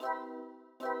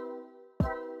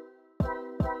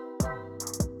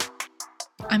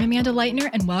I'm Amanda Leitner,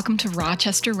 and welcome to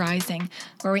Rochester Rising,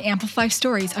 where we amplify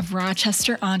stories of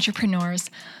Rochester entrepreneurs.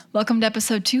 Welcome to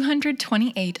episode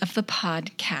 228 of the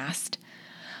podcast.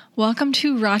 Welcome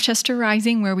to Rochester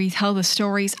Rising, where we tell the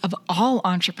stories of all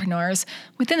entrepreneurs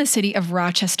within the city of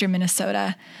Rochester,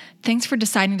 Minnesota. Thanks for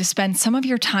deciding to spend some of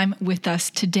your time with us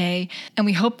today, and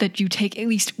we hope that you take at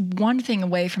least one thing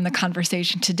away from the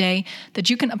conversation today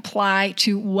that you can apply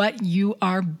to what you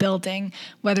are building,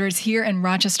 whether it's here in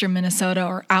Rochester, Minnesota,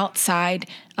 or outside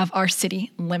of our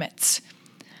city limits.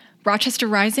 Rochester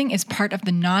Rising is part of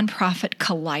the nonprofit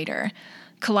Collider.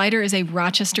 Collider is a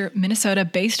Rochester,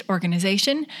 Minnesota-based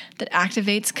organization that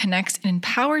activates, connects, and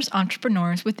empowers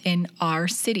entrepreneurs within our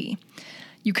city.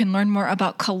 You can learn more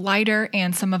about Collider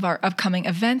and some of our upcoming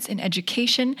events in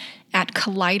education at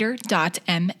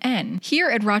collider.mn. Here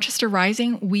at Rochester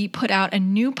Rising, we put out a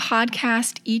new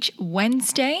podcast each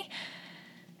Wednesday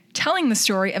telling the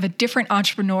story of a different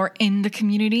entrepreneur in the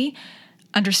community,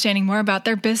 understanding more about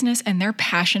their business and their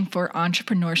passion for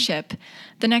entrepreneurship.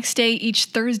 The next day, each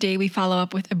Thursday, we follow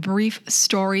up with a brief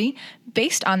story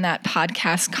based on that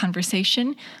podcast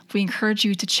conversation. We encourage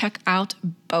you to check out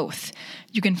both.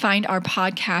 You can find our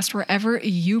podcast wherever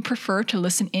you prefer to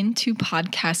listen into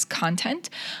podcast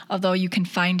content, although you can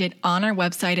find it on our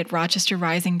website at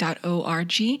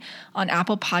rochesterrising.org, on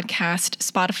Apple Podcast,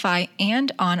 Spotify,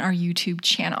 and on our YouTube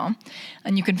channel.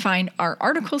 And you can find our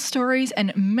article stories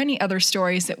and many other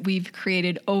stories that we've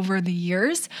created over the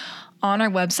years on our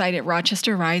website at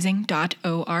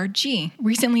rochesterrising.org.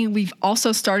 Recently, we've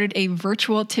also started a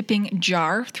virtual tipping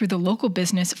jar through the local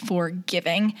business for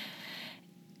giving.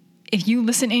 If you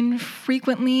listen in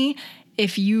frequently,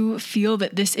 if you feel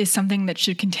that this is something that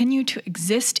should continue to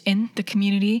exist in the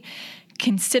community,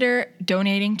 consider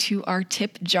donating to our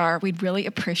tip jar. We'd really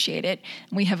appreciate it.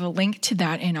 We have a link to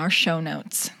that in our show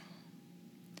notes.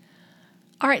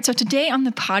 All right, so today on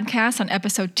the podcast, on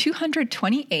episode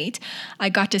 228, I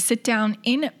got to sit down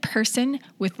in person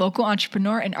with local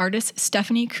entrepreneur and artist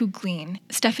Stephanie Kuglin.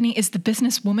 Stephanie is the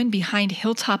businesswoman behind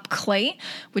Hilltop Clay,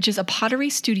 which is a pottery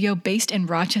studio based in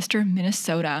Rochester,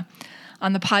 Minnesota.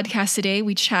 On the podcast today,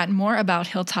 we chat more about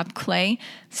Hilltop Clay,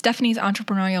 Stephanie's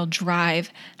entrepreneurial drive,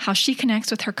 how she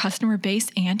connects with her customer base,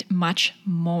 and much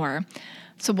more.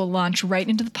 So we'll launch right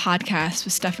into the podcast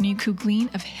with Stephanie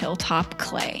Kuglin of Hilltop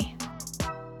Clay.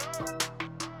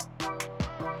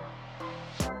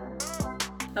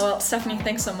 Well, Stephanie,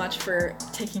 thanks so much for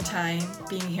taking time,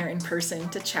 being here in person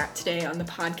to chat today on the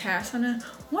podcast on a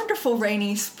wonderful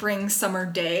rainy spring summer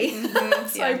day.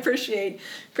 So yeah. I appreciate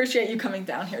you coming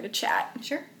down here to chat.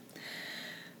 Sure.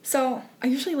 So I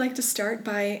usually like to start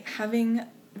by having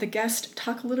the guest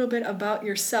talk a little bit about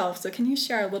yourself. So can you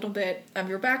share a little bit of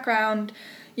your background,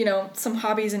 some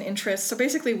hobbies and interests? So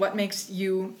basically what makes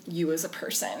you as a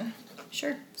person?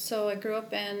 Sure. So I grew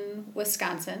up in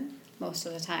Wisconsin most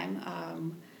of the time.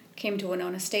 Came to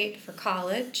Winona State for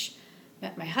college,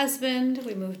 met my husband.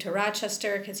 We moved to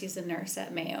Rochester because he's a nurse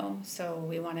at Mayo, so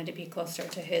we wanted to be closer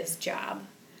to his job.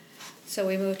 So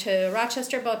we moved to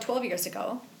Rochester about 12 years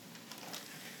ago.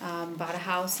 Bought a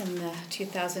house in the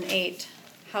 2008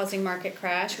 housing market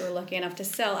crash. We were lucky enough to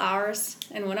sell ours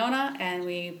in Winona, and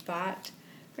we bought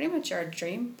pretty much our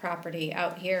dream property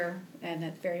out here, and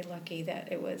it's very lucky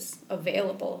that it was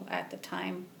available at the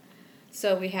time.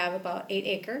 So we have about 8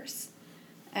 acres,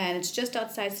 and it's just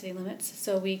outside city limits,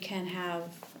 so we can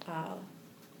have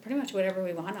pretty much whatever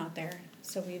we want out there.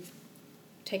 So we've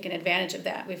taken advantage of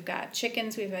that. We've got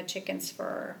chickens. We've had chickens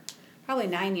for probably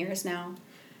 9 years now,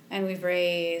 and we've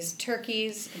raised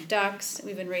turkeys, ducks.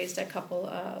 We've even raised a couple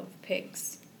of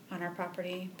pigs on our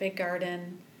property. Big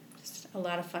garden, just a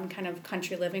lot of fun kind of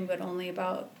country living, but only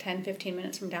about 10-15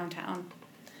 minutes from downtown.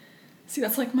 See,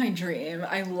 that's like my dream.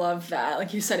 I love that.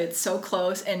 Like you said, it's so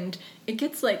close, and it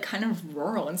gets like kind of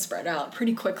rural and spread out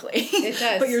pretty quickly. It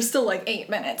does. But you're still like 8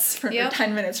 minutes or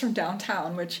 10 minutes from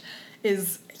downtown, which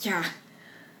is,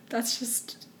 that's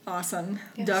just awesome.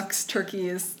 Yes. Ducks,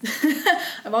 turkeys.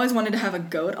 I've always wanted to have a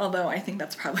goat, although I think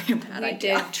that's probably a bad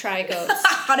idea. We did try goats.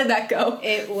 How did that go?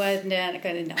 It was not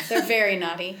good enough. They're very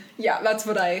naughty. Yeah, that's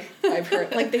what I've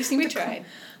heard. Like they seem we to tried.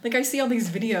 Like, I see all these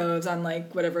videos on,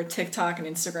 like, whatever, TikTok and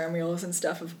Instagram Reels and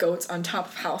stuff of goats on top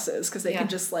of houses because they can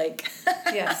just, like,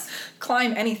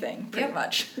 climb anything, pretty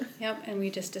much. Yep, and we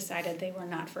just decided they were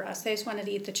not for us. They just wanted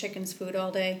to eat the chicken's food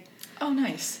all day. Oh,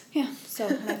 nice. Yeah, so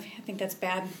I think that's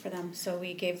bad for them. So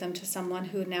we gave them to someone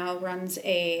who now runs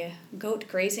a goat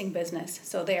grazing business.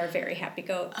 So they are very happy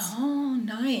goats. Oh,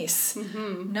 nice.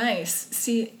 Mm-hmm. Nice.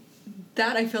 See,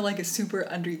 that I feel like is super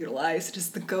underutilized,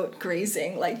 just the goat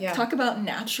grazing. Talk about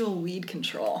natural weed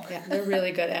control. Yeah, they're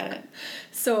really good at it.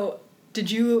 So did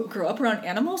you grow up around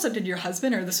animals, or did your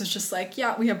husband, or this was just like,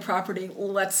 yeah, we have property,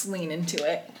 let's lean into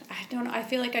it? I don't know. I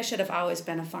feel like I should have always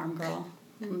been a farm girl.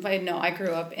 But no, I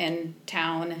grew up in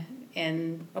town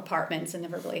in apartments and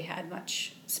never really had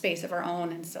much space of our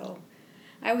own. And so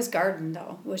I always gardened,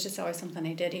 though. It was just always something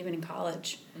I did, even in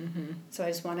college. Mm-hmm. So I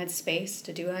just wanted space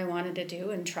to do what I wanted to do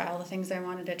and try all the things I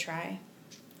wanted to try.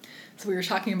 So we were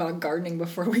talking about gardening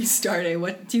before we started.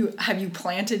 Have you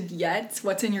planted yet?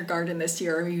 What's in your garden this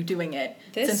year? Or are you doing it?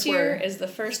 This year is the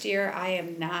first year I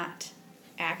am not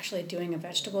actually doing a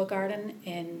vegetable garden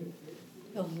in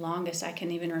the longest I can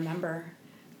even remember.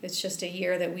 It's just a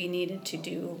year that we needed to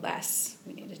do less.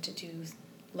 We needed to do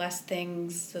less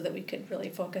things so that we could really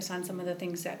focus on some of the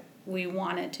things that we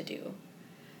wanted to do.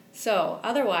 So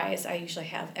otherwise, I usually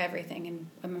have everything. And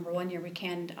I remember one year we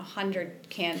canned 100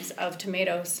 cans of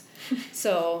tomatoes.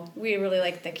 So we really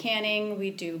like the canning. We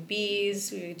do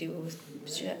bees. We do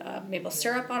maple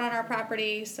syrup out on our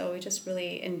property. So we just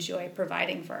really enjoy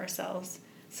providing for ourselves.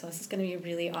 So this is going to be a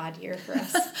really odd year for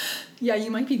us. Yeah,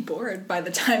 you might be bored by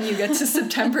the time you get to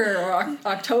September or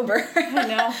October. I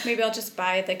know. Maybe I'll just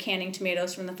buy the canning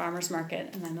tomatoes from the farmer's market,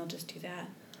 and then I'll just do that.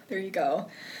 There you go.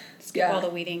 Skip all the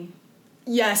weeding.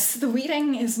 Yes, the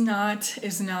weeding is not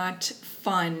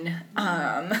fun.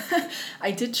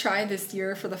 I did try this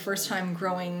year for the first time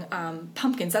growing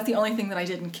pumpkins. That's the only thing that I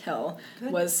didn't kill.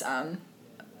 Good. Was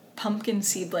pumpkin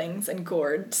seedlings and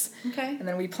gourds. Okay. And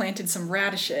then we planted some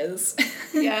radishes.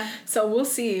 Yeah. So we'll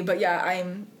see. But yeah,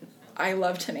 I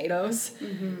love tomatoes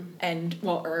and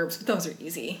herbs. But those are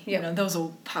easy. Yep. You know, those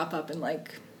will pop up in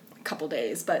like a couple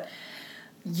days. But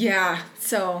yeah.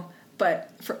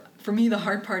 But for me, the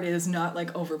hard part is not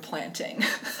like overplanting.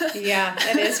 Yeah,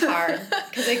 it is hard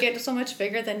because they get so much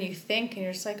bigger than you think, and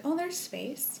you're just like, oh, there's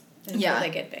space. Until they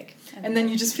get big. And then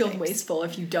you just feel wasteful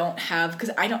if you don't have,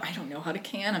 because I don't know how to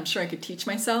can. I'm sure I could teach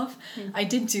myself. Mm-hmm. I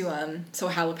did do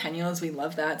jalapenos. We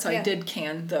love that. So I did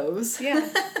can those. Yeah.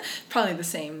 Probably the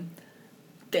same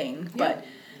thing, but.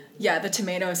 Yeah, the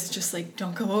tomatoes is just like,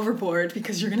 don't go overboard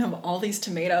because you're going to have all these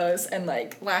tomatoes. And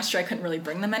like last year I couldn't really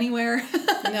bring them anywhere.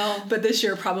 No. But this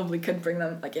year probably could bring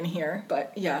them like in here.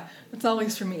 But yeah, it's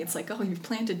always for me. It's like, oh, you've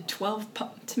planted 12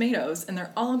 tomatoes and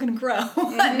they're all going to grow.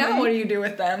 Mm-hmm. Now what do you do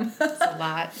with them? It's a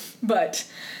lot. But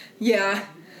yeah,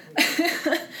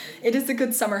 it is a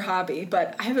good summer hobby.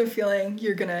 But I have a feeling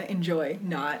you're going to enjoy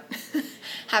not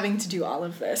having to do all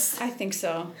of this. I think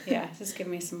so. Yeah, just give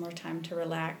me some more time to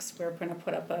relax. We're going to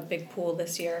put up a big pool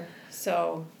this year.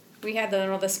 So we had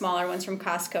the smaller ones from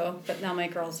Costco, but now my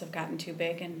girls have gotten too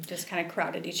big and just kind of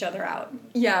crowded each other out.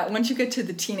 Yeah, once you get to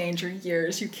the teenager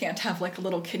years, you can't have like a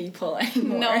little kiddie pool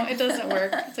anymore. No, it doesn't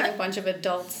work. It's like a bunch of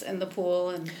adults in the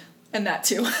pool. And that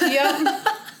too. Yep.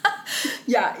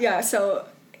 Yeah. So,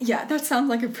 yeah, that sounds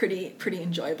like a pretty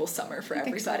enjoyable summer for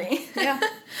everybody. So. Yeah.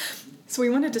 So we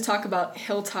wanted to talk about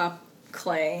Hilltop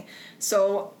clay.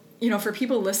 So, for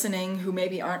people listening who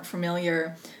maybe aren't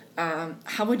familiar,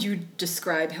 how would you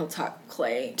describe Hilltop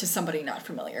clay to somebody not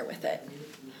familiar with it?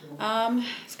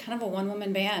 It's kind of a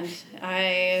one-woman band.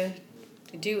 I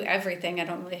do everything. I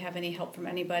don't really have any help from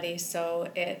anybody, so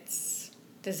it's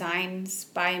designs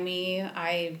by me.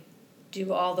 I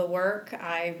do all the work.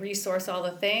 I resource all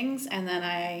the things, and then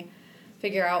I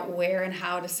figure out where and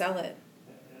how to sell it.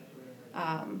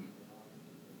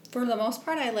 For the most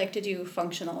part, I like to do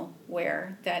functional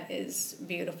wear that is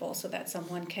beautiful so that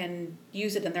someone can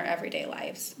use it in their everyday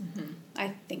lives. Mm-hmm.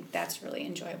 I think that's really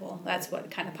enjoyable. That's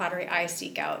what kind of pottery I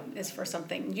seek out, is for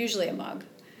something, usually a mug,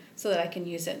 so that I can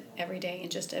use it every day and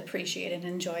just appreciate it and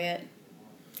enjoy it.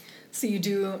 So you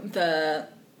do the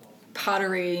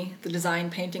pottery, the design,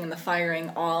 painting, and the firing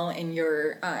all in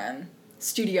your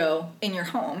studio in your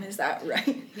home, is that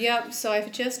right? Yep, so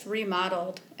I've just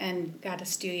remodeled and got a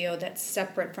studio that's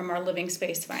separate from our living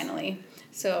space finally.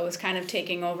 So it was kind of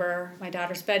taking over my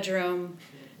daughter's bedroom,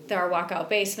 our walkout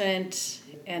basement,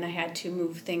 and I had to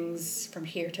move things from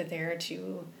here to there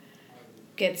to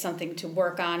get something to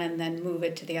work on and then move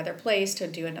it to the other place to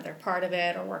do another part of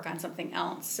it or work on something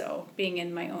else. So being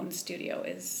in my own studio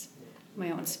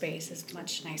my own space is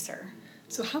much nicer.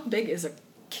 So how big is a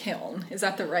kiln? Is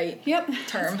that the right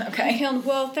term? Okay. Kiln.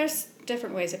 Well, there's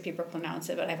different ways that people pronounce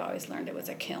it, but I've always learned it was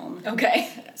a kiln. Okay.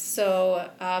 So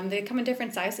they come in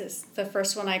different sizes. The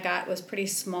first one I got was pretty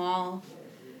small.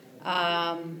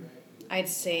 I'd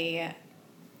say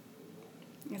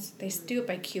they do it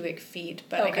by cubic feet,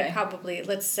 but I could probably,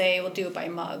 let's say we'll do it by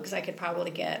mugs. I could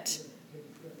probably get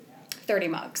 30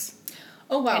 mugs.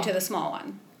 Oh, wow. Into the small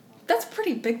one. That's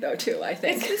pretty big, though, too, I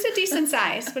think. It's a decent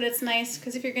size, but it's nice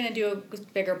because if you're going to do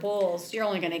bigger bowls, you're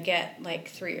only going to get like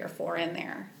 3 or 4 in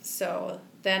there. So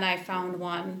then I found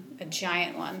one, a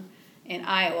giant one, in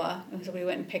Iowa. And so we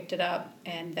went and picked it up,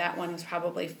 and that one was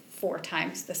probably 4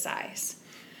 times the size.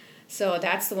 So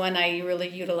that's the one I really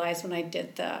utilized when I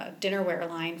did the dinnerware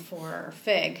line for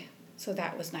Fig. So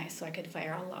that was nice. So I could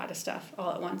fire a lot of stuff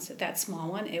all at once. That small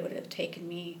one, it would have taken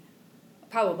me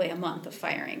probably a month of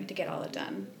firing to get all it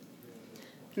done.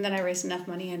 And then I raised enough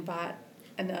money and bought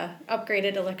an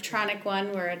upgraded electronic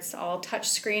one where it's all touch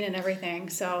screen and everything.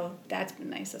 So that's been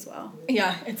nice as well.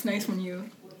 Yeah, it's nice when you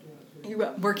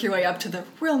work your way up to the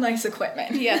real nice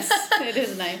equipment. Yes, it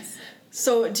is nice.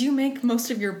 So do you make most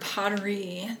of your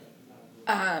pottery,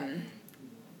 I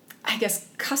guess,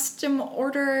 custom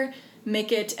order,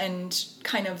 make it and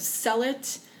kind of sell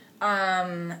it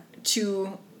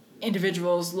to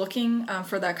individuals looking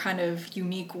for that kind of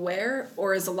unique wear,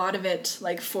 or is a lot of it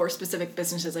like for specific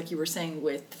businesses, like you were saying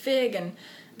with Fig, and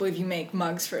I believe you make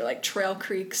mugs for like Trail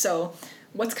Creek? So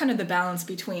what's kind of the balance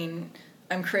between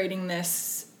I'm creating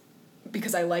this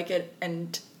because I like it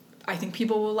and I think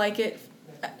people will like it,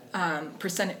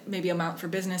 percent maybe amount for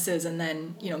businesses, and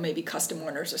then maybe custom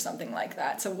orders or something like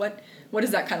that? So what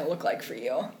does that kind of look like for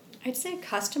you? I'd say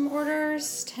custom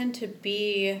orders tend to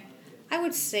be, I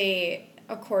would say,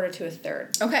 a quarter to a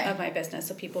third of my business.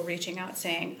 So people reaching out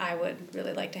saying, I would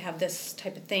really like to have this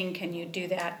type of thing. Can you do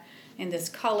that in this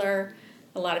color?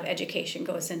 A lot of education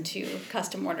goes into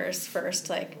custom orders first.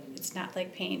 Like, it's not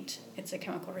like paint. It's a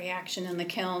chemical reaction in the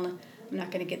kiln. I'm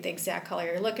not going to get the exact color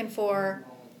you're looking for.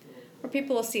 Or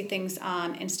people will see things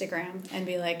on Instagram and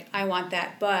be like, I want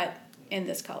that, but in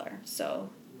this color. So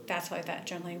that's how that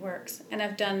generally works. And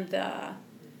I've done the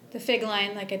Fig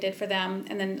line like I did for them,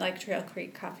 and then like Trail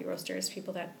Creek Coffee Roasters,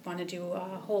 people that want to do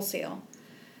wholesale.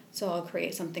 So I'll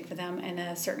create something for them in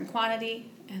a certain quantity,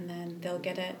 and then they'll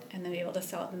get it and then be able to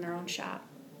sell it in their own shop.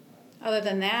 Other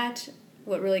than that,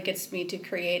 what really gets me to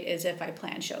create is if I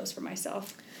plan shows for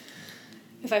myself.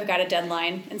 If I've got a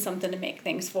deadline and something to make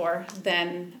things for,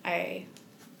 then I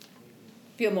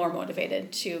feel more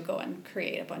motivated to go and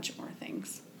create a bunch of more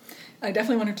things. I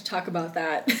definitely wanted to talk about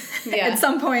that Yeah. at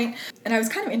some point. And I was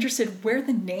kind of interested where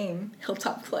the name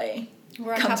Hilltop Clay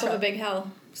We're on comes top of from. a big hill.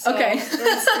 So Okay.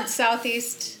 We're in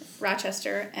southeast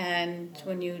Rochester, and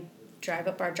when you drive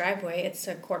up our driveway, it's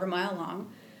a 1/4 mile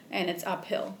long, and it's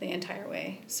uphill the entire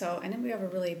way. So, and then we have a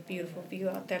really beautiful view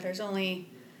out there. There's only,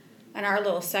 in our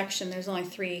little section, there's only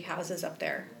 3 houses up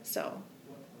there. So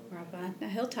we're up on a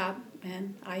hilltop,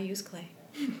 and I use clay.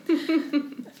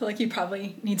 I feel like you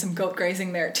probably need some goat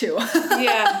grazing there too.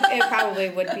 Yeah, it probably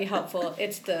would be helpful.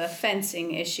 It's the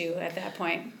fencing issue at that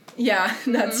point. Yeah,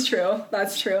 that's true.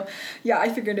 That's true. Yeah, I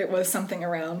figured it was something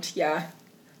around,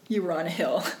 you were on a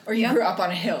hill, or you grew up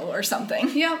on a hill or something.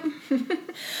 Yep.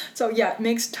 So yeah, it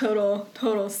makes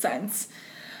total sense.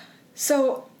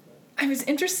 So I was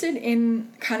interested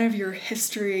in kind of your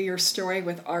history, your story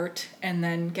with art, and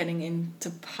then getting into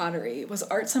pottery. Was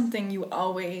art something you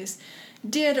always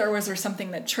did, or was there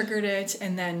something that triggered it?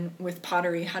 And then with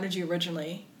pottery, how did you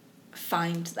originally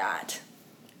find that?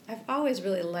 I've always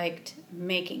really liked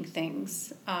making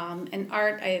things. And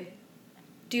art, I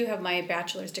do have my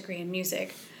bachelor's degree in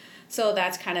music, so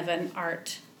that's kind of an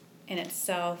art in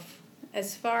itself.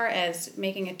 As far as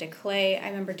making it to clay, I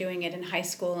remember doing it in high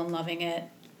school and loving it.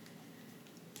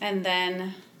 And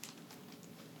then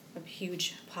a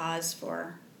huge pause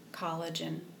for college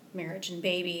and marriage and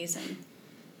babies. And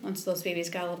once those babies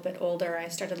got a little bit older, I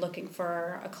started looking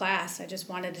for a class. I just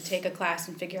wanted to take a class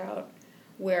and figure out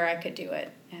where I could do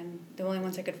it. And the only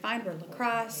ones I could find were La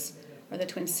Crosse or the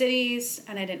Twin Cities,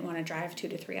 and I didn't want to drive 2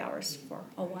 to 3 hours for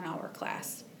a 1-hour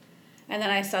class. And then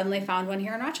I suddenly found one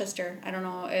here in Rochester. I don't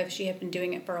know if she had been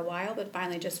doing it for a while, but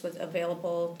finally just was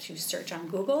available to search on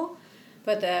Google.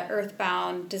 But the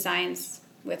Earthbound Designs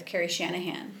with Carrie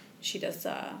Shanahan. She does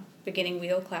beginning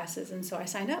wheel classes, and so I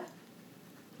signed up.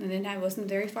 And then I wasn't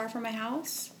very far from my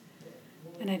house.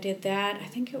 And I did that, I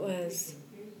think it was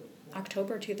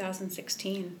October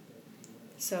 2016.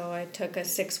 So I took a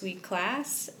 6-week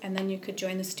class, and then you could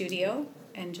join the studio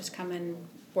and just come and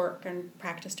work and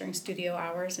practice during studio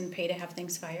hours and pay to have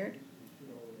things fired.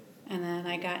 And then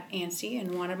I got antsy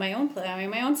and wanted my own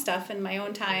my own stuff and my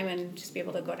own time, and just be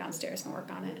able to go downstairs and work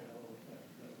on it.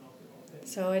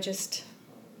 So I just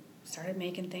started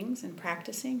making things and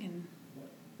practicing and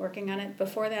working on it.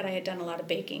 Before that, I had done a lot of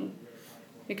baking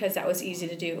because that was easy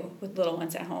to do with little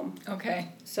ones at home. Okay.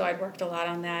 So I'd worked a lot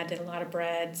on that, did a lot of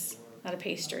breads, a lot of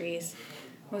pastries.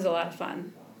 It was a lot of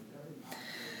fun.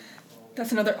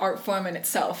 That's another art form in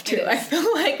itself too. I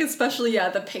feel like, especially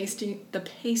the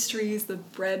pastries, the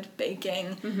bread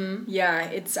baking. Mm-hmm. Yeah,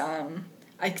 it's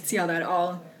I can see how that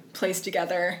all plays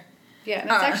together. Yeah, and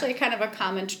it's actually kind of a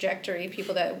common trajectory.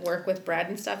 People that work with bread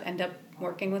and stuff end up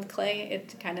working with clay.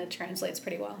 It kind of translates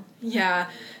pretty well. Yeah.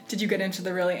 Did you get into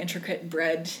the really intricate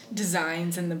bread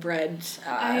designs and the bread?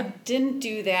 I didn't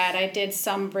do that. I did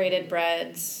some braided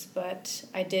breads, but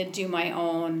I did do my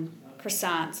own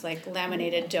croissants, like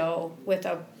laminated dough with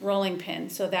a rolling pin.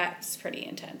 So that's pretty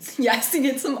intense. Yes, to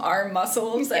get some arm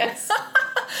muscles. Yes.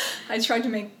 I tried to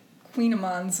make Queen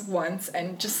Amans once,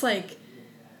 and just like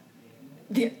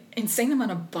the insane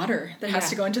amount of butter that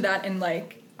has to go into that, and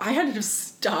like I had to just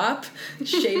stop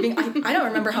shaving. I don't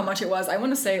remember how much it was. I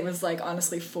want to say it was like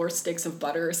honestly 4 sticks of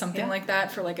butter or something like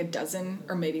that for like a dozen,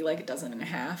 or maybe like a dozen and a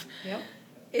half. Yep.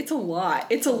 It's a lot.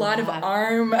 It's a lot of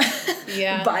arm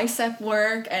bicep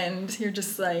work, and you're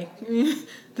just like,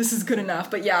 this is good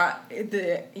enough. But I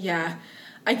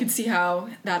could see how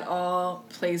that all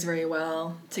plays very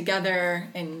well together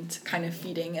and kind of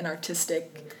feeding an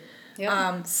artistic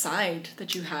side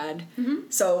that you had. Mm-hmm.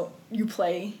 So you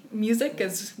play music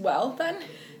as well then?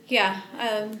 Yeah.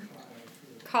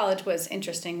 College was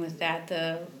interesting with that,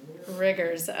 the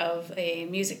rigors of a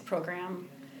music program.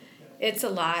 It's a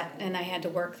lot, and I had to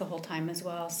work the whole time as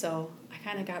well, so I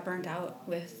kind of got burned out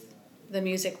with the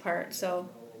music part, so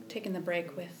taking the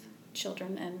break with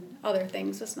children and other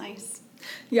things was nice.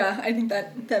 Yeah, I think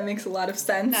that makes a lot of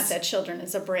sense. Not that children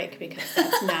is a break, because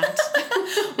that's not.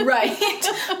 Right.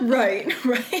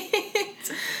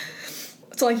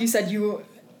 So like you said, you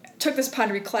took this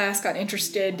pottery class, got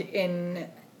interested in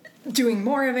doing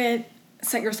more of it,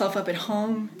 set yourself up at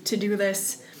home to do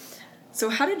this. So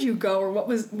how did you go, or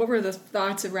what were the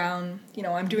thoughts around,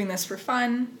 I'm doing this for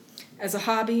fun, as a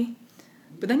hobby,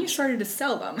 but then you started to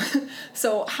sell them.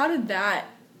 So how did that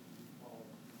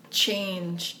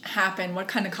change happen? What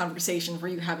kind of conversations were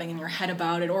you having in your head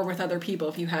about it, or with other people,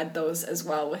 if you had those as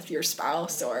well with your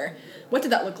spouse, or what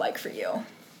did that look like for you?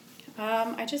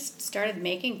 I just started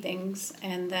making things,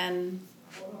 and then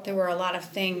there were a lot of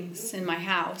things in my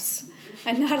house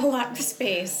and not a lot of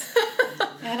space.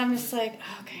 And I'm just like,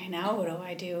 okay, now what do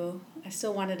I do? I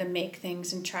still wanted to make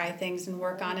things and try things and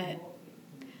work on it.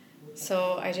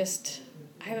 So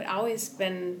I've always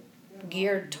been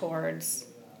geared towards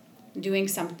doing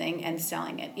something and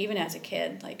selling it. Even as a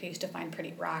kid, like I used to find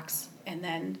pretty rocks and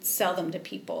then sell them to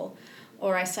people.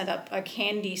 Or I set up a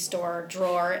candy store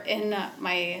drawer in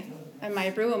my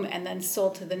room and then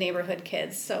sold to the neighborhood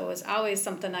kids. So it was always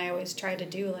something I always tried to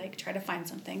do, like try to find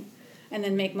something and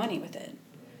then make money with it.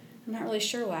 I'm not really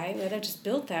sure why, but I just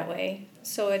built that way.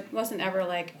 So it wasn't ever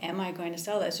like, am I going to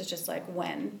sell this? It's just like,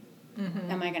 when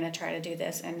am I going to try to do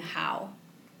this and how?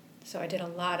 So I did a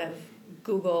lot of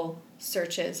Google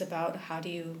searches about how do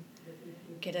you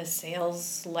get a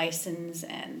sales license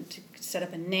and set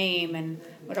up a name and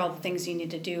what all the things you need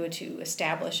to do to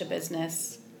establish a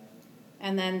business.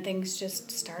 And then things just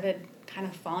started kind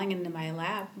of falling into my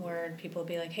lap where people would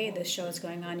be like, hey, this show is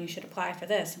going on, you should apply for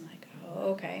this. I'm like,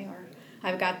 oh, okay. Or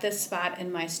I've got this spot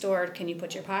in my store, can you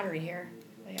put your pottery here?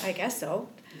 I guess so.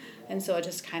 And so it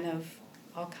just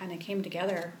all came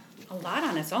together a lot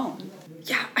on its own.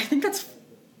 Yeah, I think that's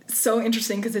so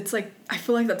interesting, because it's like, I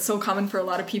feel like that's so common for a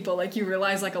lot of people. Like you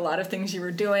realize like a lot of things you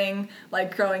were doing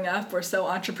like growing up were so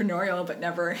entrepreneurial, but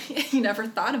you never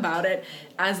thought about it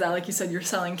as that. Like you said, you're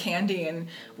selling candy and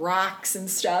rocks and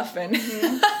stuff, and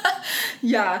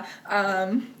yeah.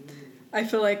 I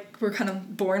feel like we're kind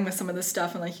of born with some of this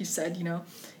stuff, and like you said,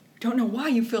 don't know why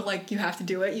you feel like you have to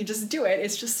do it. You just do it.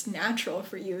 It's just natural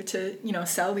for you to,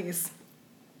 sell these,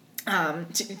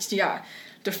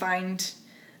 to find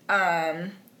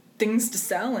things to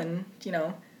sell and,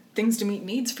 things to meet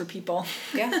needs for people.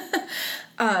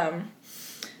 Yeah.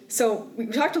 So we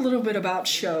talked a little bit about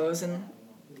shows and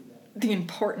the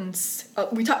importance.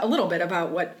 We talked a little bit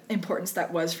about what importance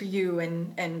that was for you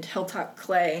and Hilltop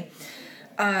Clay.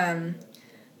 How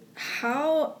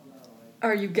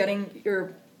are you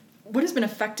getting what has been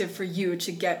effective for you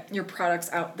to get your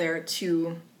products out there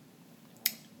to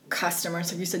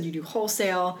customers? So you said you do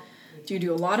wholesale. Do you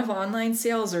do a lot of online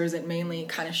sales, or is it mainly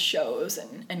kind of shows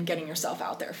and getting yourself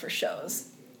out there for shows?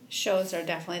 Shows are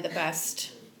definitely the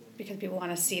best because people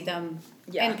want to see them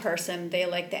in person. They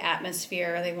like the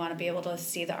atmosphere. They want to be able to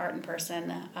see the art in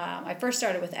person. I first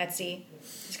started with Etsy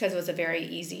just because it was a very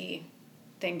easy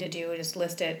thing to do. Just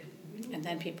list it, and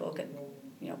then people could,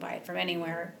 buy it from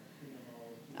anywhere.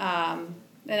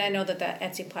 And I know that the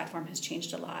Etsy platform has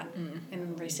changed a lot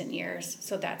in recent years,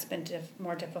 so that's been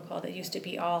more difficult. It used to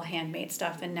be all handmade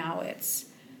stuff, and now it's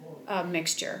a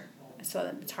mixture.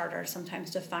 So it's harder sometimes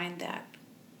to find that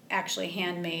actually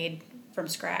handmade from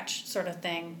scratch sort of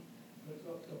thing.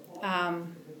 But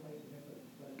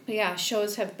yeah,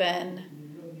 shows have been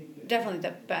definitely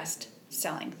the best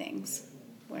selling things,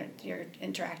 where you're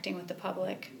interacting with the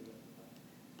public.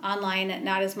 Online,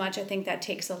 not as much. I think that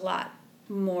takes a lot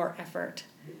more effort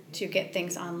to get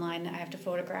things online. I have to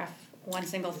photograph one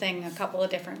single thing a couple of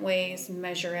different ways,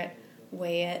 measure it,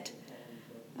 weigh it,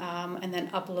 and then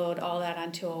upload all that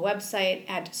onto a website,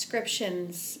 add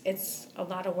descriptions. It's a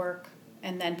lot of work,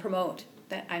 and then promote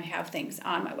that I have things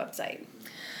on my website.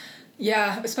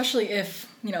 Yeah, especially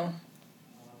if,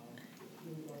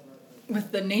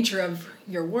 with the nature of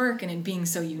your work and it being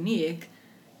so unique,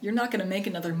 you're not going to make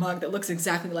another mug that looks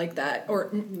exactly like that. Or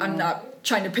no. I'm not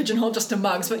trying to pigeonhole just to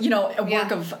mugs, but, a work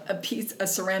of a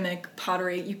ceramic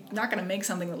pottery, you're not going to make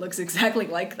something that looks exactly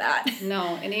like that.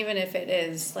 No, and even if it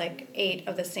is like 8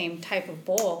 of the same type of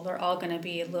bowl, they're all going to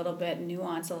be a little bit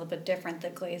nuanced, a little bit different.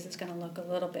 The glaze is going to look a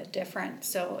little bit different.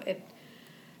 So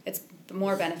it's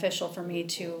more beneficial for me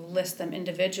to list them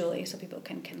individually so people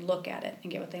can look at it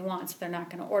and get what they want. So they're not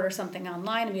going to order something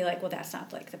online and be like, well, that's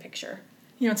not like the picture.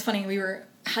 It's funny. We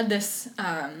had this,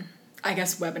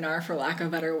 webinar, for lack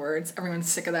of better words. Everyone's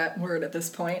sick of that word at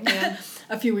this point. Yeah.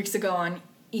 A few weeks ago on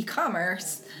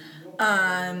e-commerce,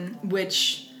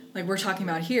 which, like we're talking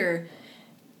about here,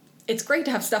 it's great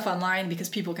to have stuff online because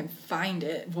people can find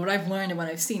it. What I've learned and what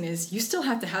I've seen is you still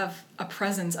have to have a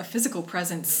physical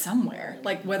presence somewhere,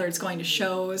 like whether it's going to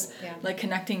shows, like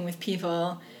connecting with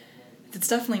people. It's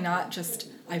definitely not just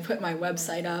I put my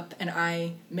website up and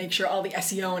I make sure all the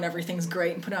SEO and everything's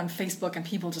great and put it on Facebook and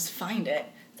people just find it.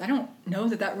 I don't know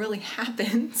that really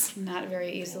happens. Not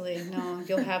very easily, no.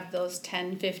 You'll have those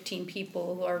 10, 15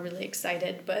 people who are really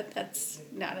excited, but that's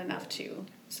not enough to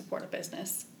support a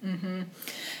business. Mm-hmm.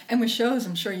 And with shows,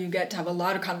 I'm sure you get to have a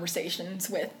lot of conversations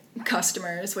with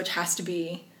customers, which has to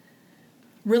be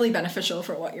really beneficial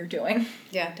for what you're doing.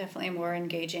 Yeah, definitely more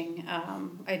engaging.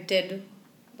 I did,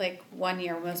 like, 1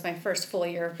 year, when it was my first full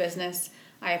year of business,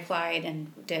 I applied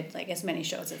and did, like, as many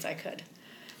shows as I could.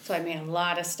 So I made a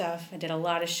lot of stuff. I did a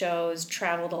lot of shows,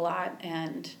 traveled a lot,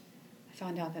 and I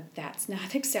found out that that's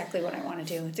not exactly what I want to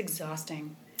do. It's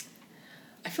exhausting.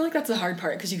 I feel like that's the hard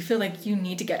part because you feel like you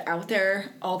need to get out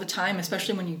there all the time,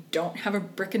 especially when you don't have a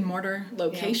brick and mortar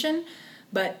location. Yeah.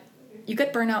 But you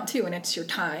get burnout too, and it's your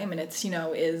time, and it's,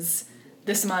 is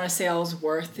this amount of sales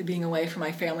worth being away from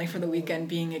my family for the weekend,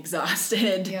 being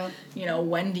exhausted? Yeah.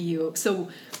 When do you... So...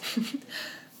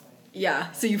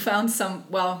 Yeah, so you found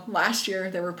last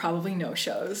year there were probably no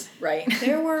shows, right?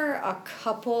 There were a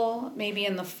couple, maybe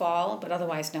in the fall, but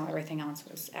otherwise, no, everything else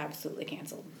was absolutely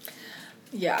canceled.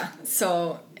 Yeah,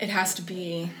 so it has to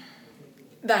be,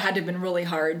 that had to have been really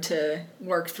hard to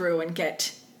work through and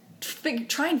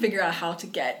try and figure out how to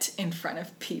get in front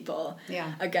of people.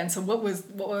 Yeah. Again, so what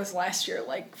was last year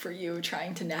like for you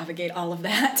trying to navigate all of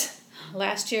that?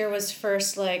 Last year was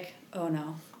first like, oh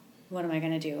no, what am I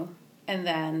going to do? And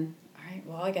then, all right,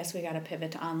 well, I guess we got to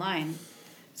pivot to online.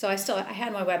 So I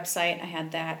had my website. I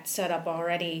had that set up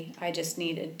already. I just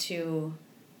needed to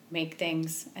make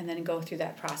things and then go through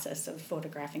that process of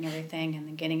photographing everything and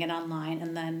then getting it online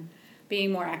and then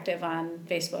being more active on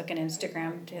Facebook and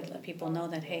Instagram to let people know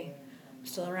that, hey, I'm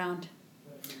still around.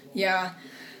 Yeah.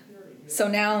 So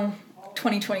now,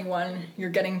 2021, you're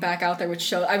getting back out there with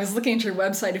shows. I was looking at your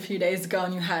website a few days ago,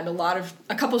 and you had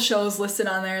a couple shows listed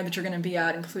on there that you're going to be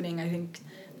at, including, I think,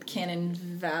 Cannon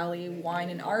Valley Wine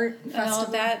and Art Festival.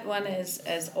 No, that one is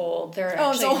as old. They're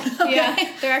it's old. Okay. Yeah,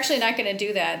 they're actually not going to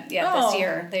do that yet this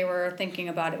year. They were thinking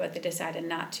about it, but they decided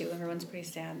not to. Everyone's pretty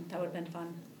sad. That would have been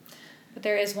fun. But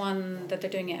there is one that they're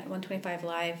doing at 125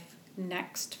 Live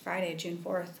next Friday, June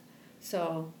 4th.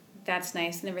 So that's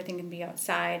nice, and everything can be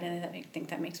outside, and I think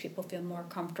that makes people feel more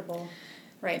comfortable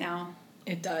right now.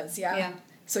 It does, yeah.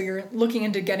 So you're looking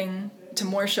into getting to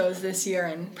more shows this year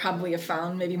and probably have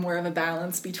found maybe more of a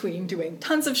balance between doing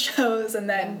tons of shows and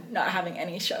then not having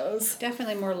any shows.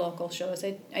 Definitely more local shows.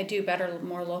 I do better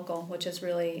more local, which is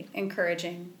really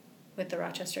encouraging with the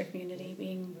Rochester community,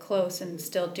 being close and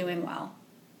still doing well.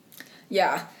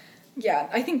 Yeah.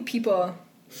 I think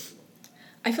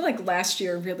I feel like last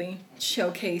year really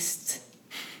showcased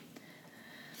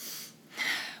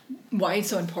why it's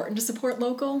so important to support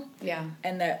local. Yeah.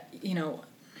 And that,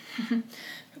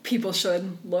 people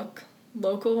should look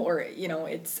local, or,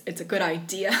 it's a good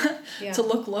idea to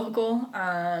look local.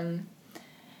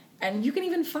 And you can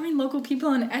even find local people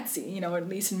on Etsy, at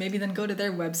least, and maybe then go to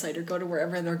their website or go to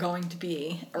wherever they're going to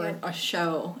be, or a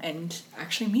show, and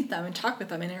actually meet them and talk with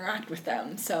them and interact with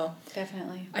them. So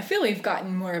definitely. I feel we've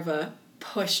gotten more of a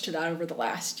push to that over the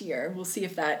last year. We'll see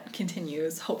if that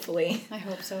continues, hopefully. I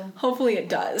hope so. Hopefully it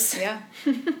does. Yeah.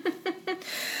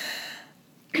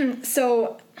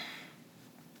 So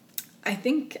I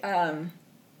think I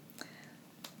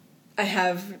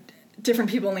have different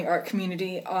people in the art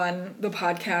community on the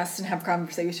podcast and have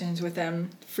conversations with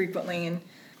them frequently. And,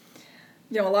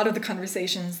 a lot of the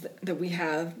conversations that we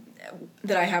have,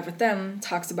 that I have with them,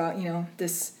 talks about,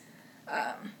 this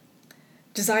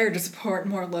desire to support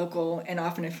more local, and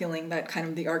often a feeling that kind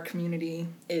of the art community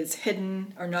is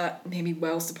hidden or not maybe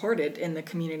well supported in the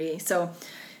community. So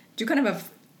do you kind of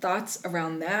have thoughts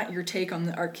around that, your take on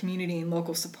the art community and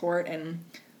local support, and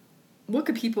what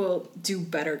could people do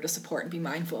better to support and be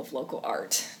mindful of local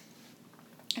art?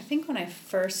 I think when I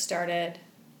first started,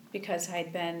 because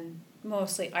I'd been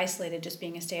mostly isolated just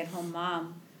being a stay-at-home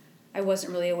mom, I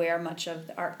wasn't really aware much of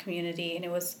the art community, and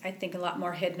it was, I think, a lot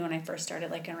more hidden when I first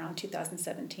started, like around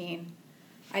 2017.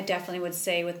 I definitely would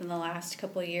say within the last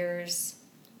couple of years,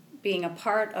 being a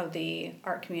part of the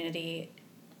art community,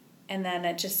 and then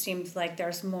it just seems like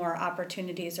there's more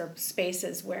opportunities or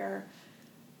spaces where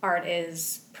art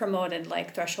is promoted,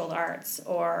 like Threshold Arts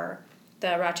or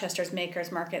the Rochester's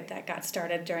Makers Market that got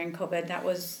started during COVID. That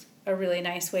was a really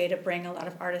nice way to bring a lot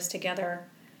of artists together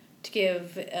to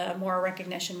give more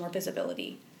recognition, more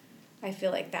visibility. I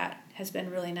feel like that has been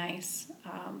really nice.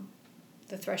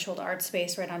 The Threshold Art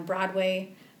space right on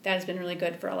Broadway, that has been really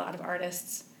good for a lot of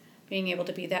artists. Being able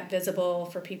to be that visible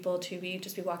for people to be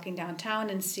walking downtown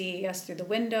and see us through the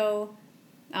window,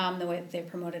 the way that they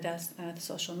promoted us, the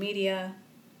social media.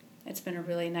 It's been a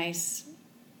really nice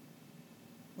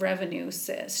revenue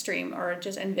stream, or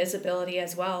just and visibility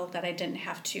as well, that I didn't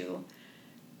have to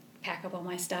pack up all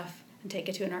my stuff and take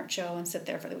it to an art show and sit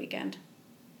there for the weekend.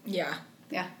 Yeah.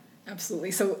 Yeah.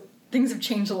 Absolutely. So things have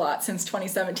changed a lot since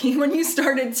 2017 when you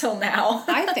started till now.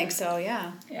 I think so,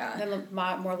 yeah. Yeah. Then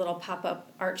more little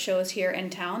pop-up art shows here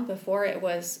in town. Before it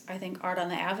was, I think, Art on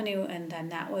the Avenue, and then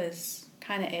that was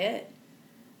kind of it.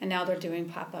 And now they're doing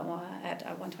pop-up at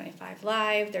 125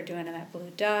 Live. They're doing them at Blue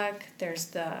Duck. There's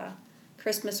the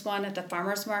Christmas one at the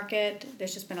Farmers Market.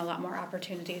 There's just been a lot more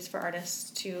opportunities for artists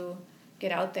to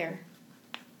get out there.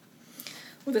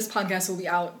 Well, this podcast will be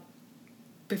out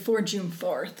before June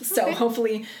 4th, so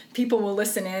hopefully people will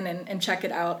listen in and check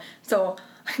it out. So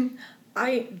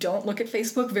I don't look at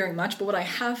Facebook very much, but what I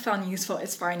have found useful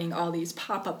is finding all these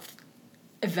pop-up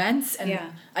events, and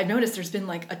I've noticed there's been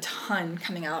like a ton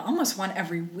coming out, almost one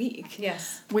every week.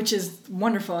 Yes. Which is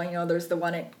wonderful. There's the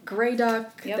one at Gray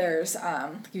Duck, there's,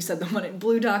 like you said, the one at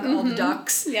Blue Duck, all the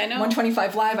ducks. Yeah, I know.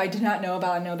 125 Live, I did not know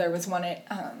about. I know there was one at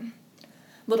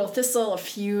Little Thistle a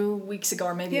few weeks ago,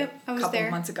 or maybe a couple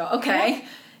of months ago. Okay.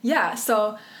 Yeah,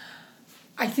 so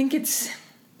I think it's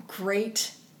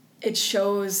great. It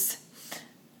shows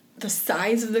the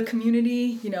size of the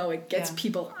community, it gets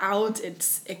people out,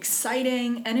 it's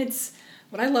exciting, and it's,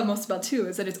 what I love most about too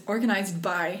is that it's organized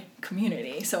by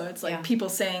community. So it's like people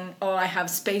saying, oh, I have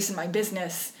space in my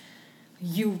business,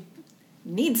 you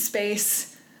need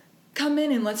space, come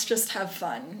in and let's just have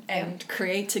fun and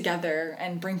create together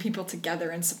and bring people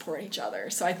together and support each other.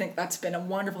 So I think that's been a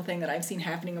wonderful thing that I've seen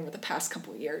happening over the past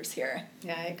couple of years here.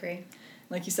 Yeah, I agree.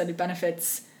 Like you said, it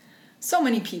benefits so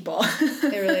many people.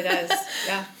 It really does,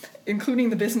 yeah. Including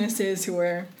the businesses who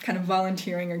are kind of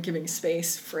volunteering or giving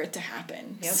space for it to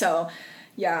happen. Yep. So,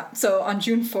 so on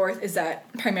June 4th, is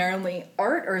that primarily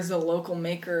art, or is it a local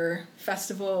maker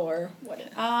festival, or what is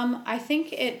it? I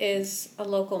think it is a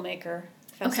local maker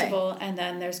festival, and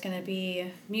then there's going to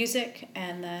be music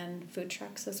and then food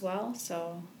trucks as well.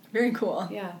 So very cool.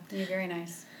 Yeah, it'll be very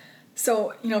nice.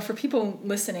 So, for people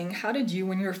listening, how did you,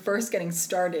 when you were first getting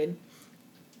started,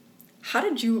 how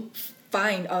did you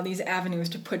find all these avenues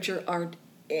to put your art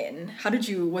in?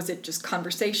 Was it just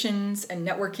conversations and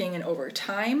networking and over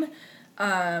time?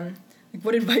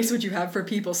 What advice would you have for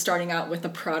people starting out with a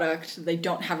product, they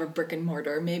don't have a brick and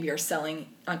mortar, maybe are selling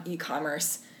on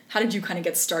e-commerce? How did you kind of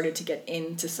get started to get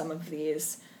into some of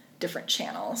these different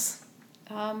channels?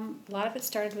 A lot of it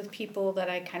started with people that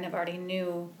I kind of already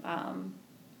knew,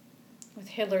 with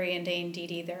Hillary and Dane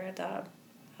Dede there at the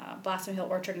Blossom Hill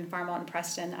Orchard and Farm out in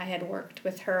Preston. I had worked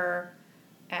with her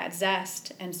at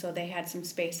Zest, and so they had some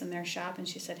space in their shop, and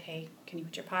she said, hey, can you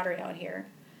put your pottery out here?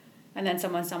 And then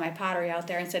someone saw my pottery out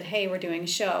there and said, hey, we're doing a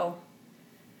show.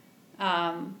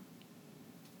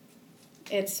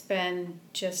 It's been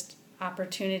just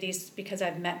opportunities because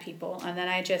I've met people, and then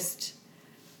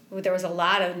there was a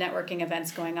lot of networking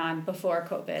events going on before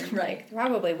COVID, like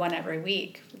probably one every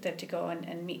week to go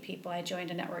and meet people. I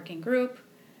joined a networking group,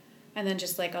 and then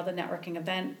just like all the networking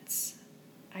events,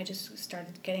 I just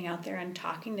started getting out there and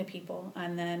talking to people,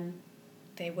 and then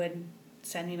they would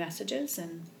send me messages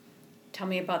and tell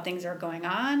me about things that are going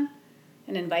on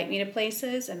and invite me to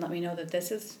places and let me know that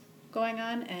this is going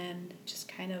on, and just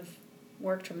kind of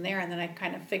worked from there. And then I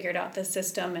kind of figured out the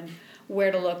system and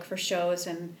where to look for shows,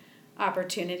 and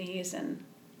opportunities and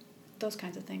those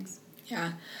kinds of things.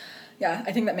 Yeah. Yeah,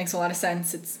 I think that makes a lot of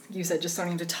sense. It's, you said, just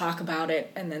starting to talk about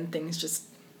it and then things just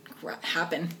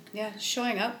happen. Yeah,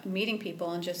 showing up, meeting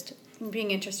people and just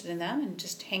being interested in them and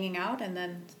just hanging out, and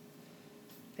then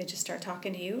they just start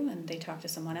talking to you and they talk to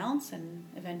someone else, and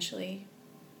eventually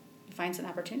it finds an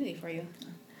opportunity for you.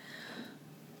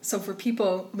 So for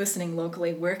people listening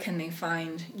locally, where can they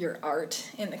find your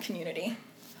art in the community?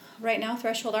 Right now,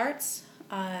 Threshold Arts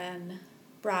on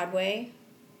Broadway.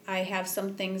 I have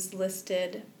some things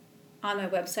listed on my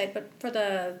website, but for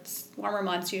the warmer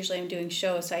months, usually I'm doing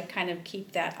shows, so I kind of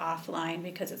keep that offline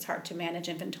because it's hard to manage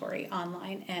inventory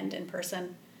online and in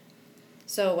person.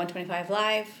 So 125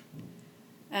 Live,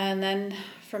 and then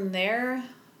from there,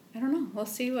 I don't know, we'll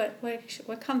see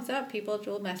what comes up. People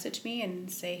will message me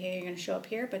and say, hey, you're going to show up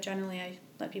here, but generally I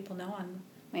let people know on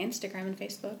my Instagram and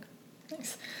Facebook.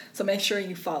 Nice. So make sure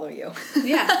you follow you.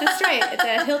 Yeah, that's right. It's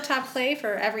at Hilltop Clay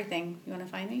for everything. You want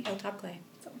to find me? Hilltop Clay.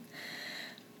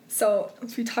 So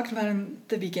as we talked about in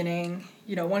the beginning,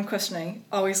 one question I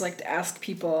always like to ask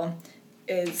people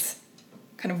is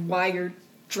kind of why you're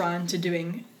drawn to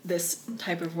doing this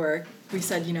type of work. We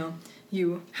said,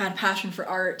 you had a passion for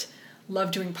art,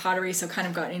 loved doing pottery, so kind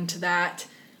of got into that.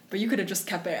 But you could have just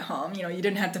kept it at home. You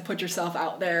didn't have to put yourself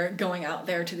out there, going out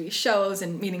there to these shows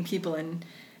and meeting people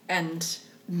and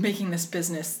making this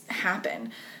business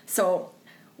happen. So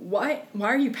why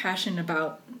are you passionate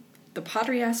about the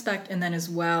pottery aspect, and then as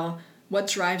well, what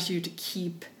drives you to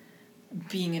keep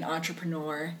being an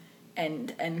entrepreneur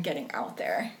and getting out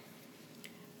there?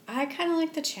 I kind of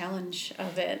like the challenge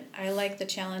of it. I like the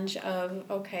challenge of,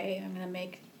 okay, I'm going to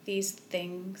make these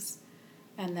things,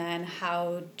 and then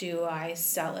how do I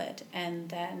sell it? And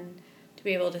then to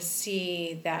be able to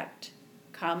see that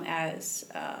come as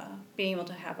being able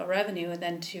to have a revenue, and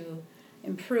then to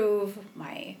improve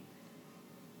my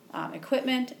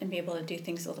equipment and be able to do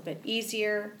things a little bit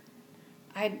easier.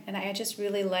 I just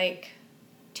really like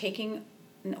taking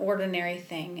an ordinary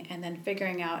thing and then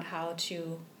figuring out how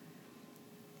to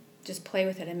just play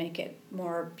with it and make it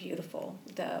more beautiful.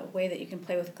 The way that you can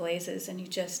play with glazes, and you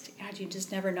just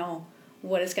never know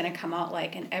what it's going to come out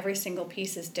like, and every single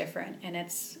piece is different, and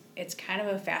it's kind of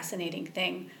a fascinating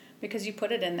thing because you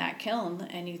put it in that kiln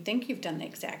and you think you've done the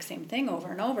exact same thing over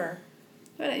and over.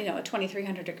 But at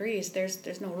 2,300 degrees,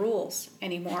 there's no rules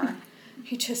anymore.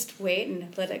 You just wait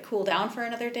and let it cool down for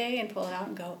another day and pull it out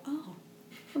and go, oh,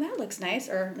 well, that looks nice,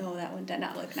 or no, that one did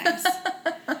not look nice.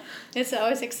 It's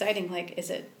always exciting. Like, is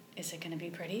it going to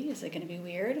be pretty? Is it going to be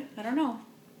weird? I don't know.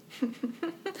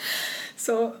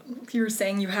 So you were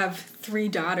saying you have 3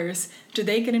 daughters. Do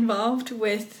they get involved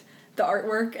with the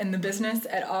artwork and the business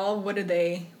at all? What do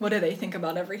they think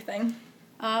about everything?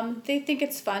 They think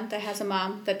it's fun. That has a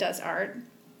mom that does art.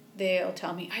 They'll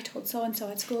tell me, I told so-and-so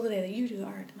at school today that you do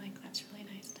art. I'm like, that's really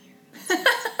nice to hear.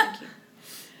 Thank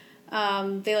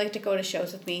you. They like to go to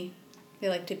shows with me. They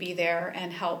like to be there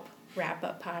and help wrap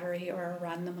up pottery or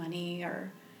run the money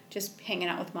or just hanging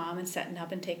out with mom and setting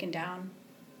up and taking down,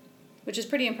 which is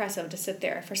pretty impressive to sit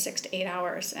there for 6 to 8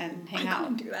 hours and hang out. I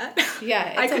couldn't do that.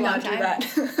 Yeah, it's a long time. I could not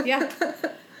do that. Yeah.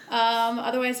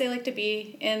 Otherwise, they like to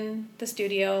be in the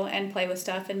studio and play with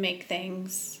stuff and make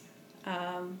things,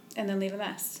 and then leave a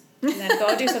mess. And then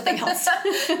go do something else.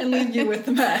 And leave you with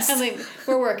the mess.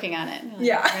 We're working on it.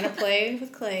 Yeah. We're going to play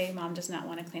with clay. Mom does not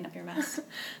want to clean up your mess.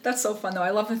 That's so fun, though. I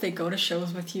love that they go to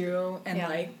shows with you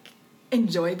and,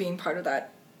 enjoy being part of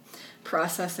that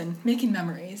process and making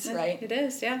memories, right? It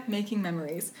is, yeah. Making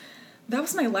memories. That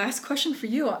was my last question for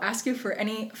you. I'll ask you for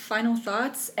any final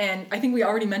thoughts, and I think we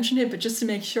already mentioned it, but just to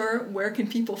make sure, where can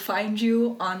people find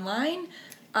you online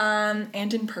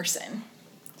and in person?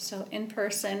 So in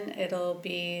person, it'll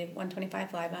be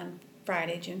 125 Live on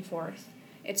Friday, June 4th.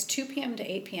 It's 2 p.m. to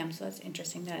 8 p.m., so that's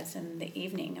interesting that it's in the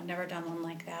evening. I've never done one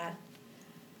like that.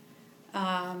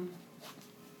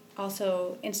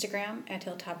 Also, Instagram at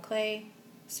Hilltop Clay,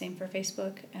 same for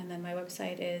Facebook, and then my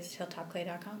website is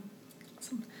hilltopclay.com.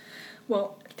 Awesome.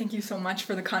 Well, thank you so much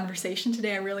for the conversation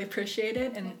today. I really appreciate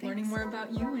it and learning more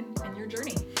about you and your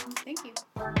journey. Thank you.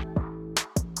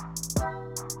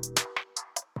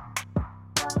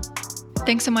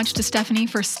 Thanks so much to Stephanie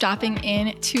for stopping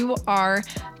in to our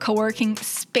co-working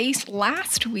space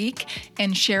last week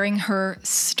and sharing her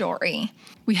story.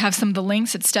 We have some of the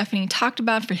links that Stephanie talked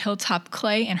about for Hilltop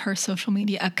Clay and her social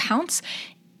media accounts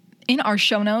in our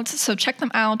show notes, so check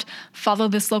them out, follow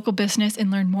this local business,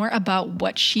 and learn more about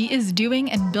what she is doing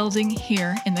and building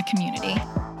here in the community.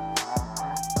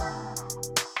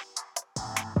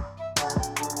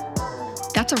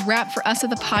 That's that's a wrap for us at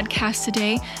the podcast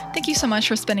today. Thank you so much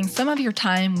for spending some of your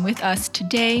time with us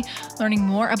today, learning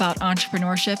more about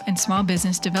entrepreneurship and small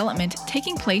business development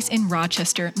taking place in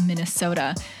Rochester,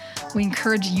 Minnesota. We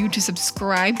encourage you to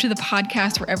subscribe to the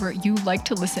podcast wherever you like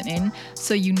to listen in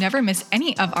so you never miss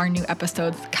any of our new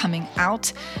episodes coming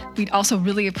out. We'd also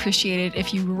really appreciate it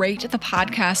if you rate the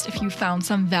podcast if you found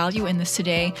some value in this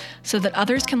today so that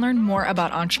others can learn more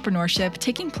about entrepreneurship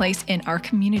taking place in our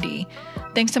community.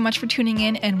 Thanks so much for tuning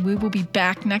in, and we will be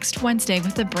back next Wednesday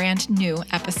with a brand new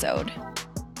episode.